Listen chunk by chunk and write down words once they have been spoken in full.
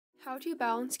How to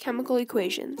Balance Chemical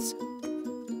Equations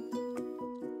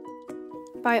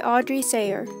by Audrey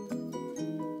Sayer.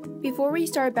 Before we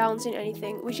start balancing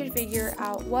anything, we should figure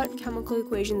out what chemical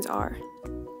equations are.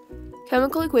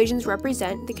 Chemical equations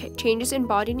represent the changes in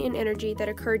body and energy that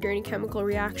occur during a chemical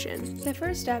reaction. The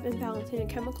first step in balancing a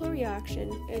chemical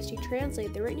reaction is to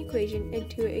translate the written equation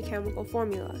into a chemical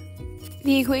formula.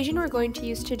 The equation we're going to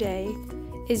use today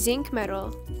is zinc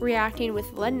metal reacting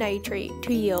with lead nitrate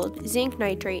to yield zinc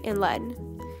nitrate and lead.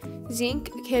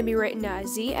 Zinc can be written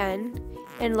as Zn,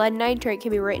 and lead nitrate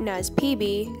can be written as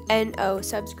PbNO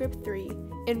subscript 3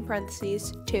 in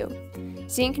parentheses 2.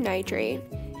 Zinc nitrate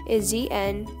is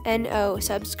ZnNO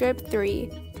subscript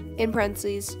 3 in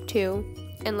parentheses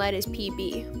 2, and lead is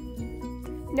Pb.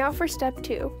 Now for step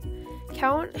 2.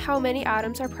 Count how many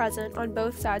atoms are present on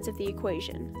both sides of the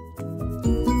equation.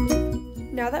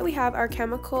 Now that we have our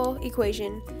chemical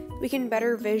equation, we can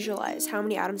better visualize how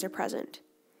many atoms are present.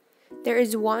 There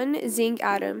is one zinc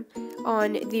atom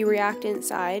on the reactant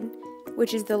side,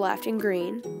 which is the left in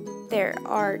green. There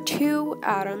are 2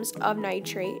 atoms of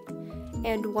nitrate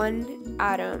and 1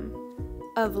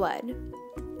 atom of lead.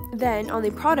 Then on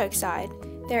the product side,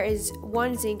 there is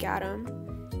 1 zinc atom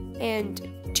and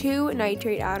 2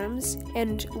 nitrate atoms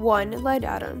and 1 lead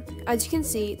atom. As you can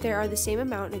see, there are the same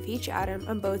amount of each atom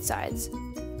on both sides.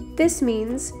 This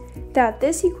means that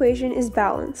this equation is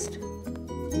balanced.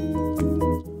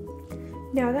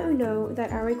 Now that we know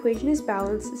that our equation is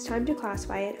balanced, it's time to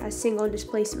classify it as single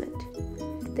displacement.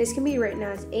 This can be written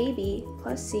as AB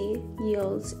plus C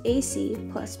yields AC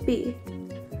plus B.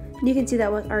 And you can see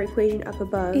that with our equation up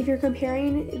above. If you're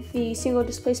comparing the single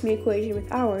displacement equation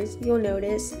with ours, you'll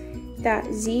notice that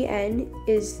Zn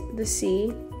is the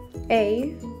C,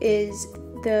 A is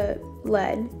the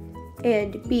lead,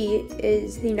 and B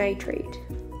is the nitrate.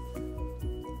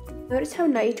 Notice how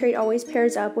nitrate always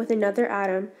pairs up with another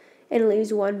atom and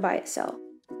leaves one by itself.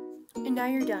 And now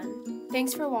you're done.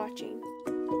 Thanks for watching.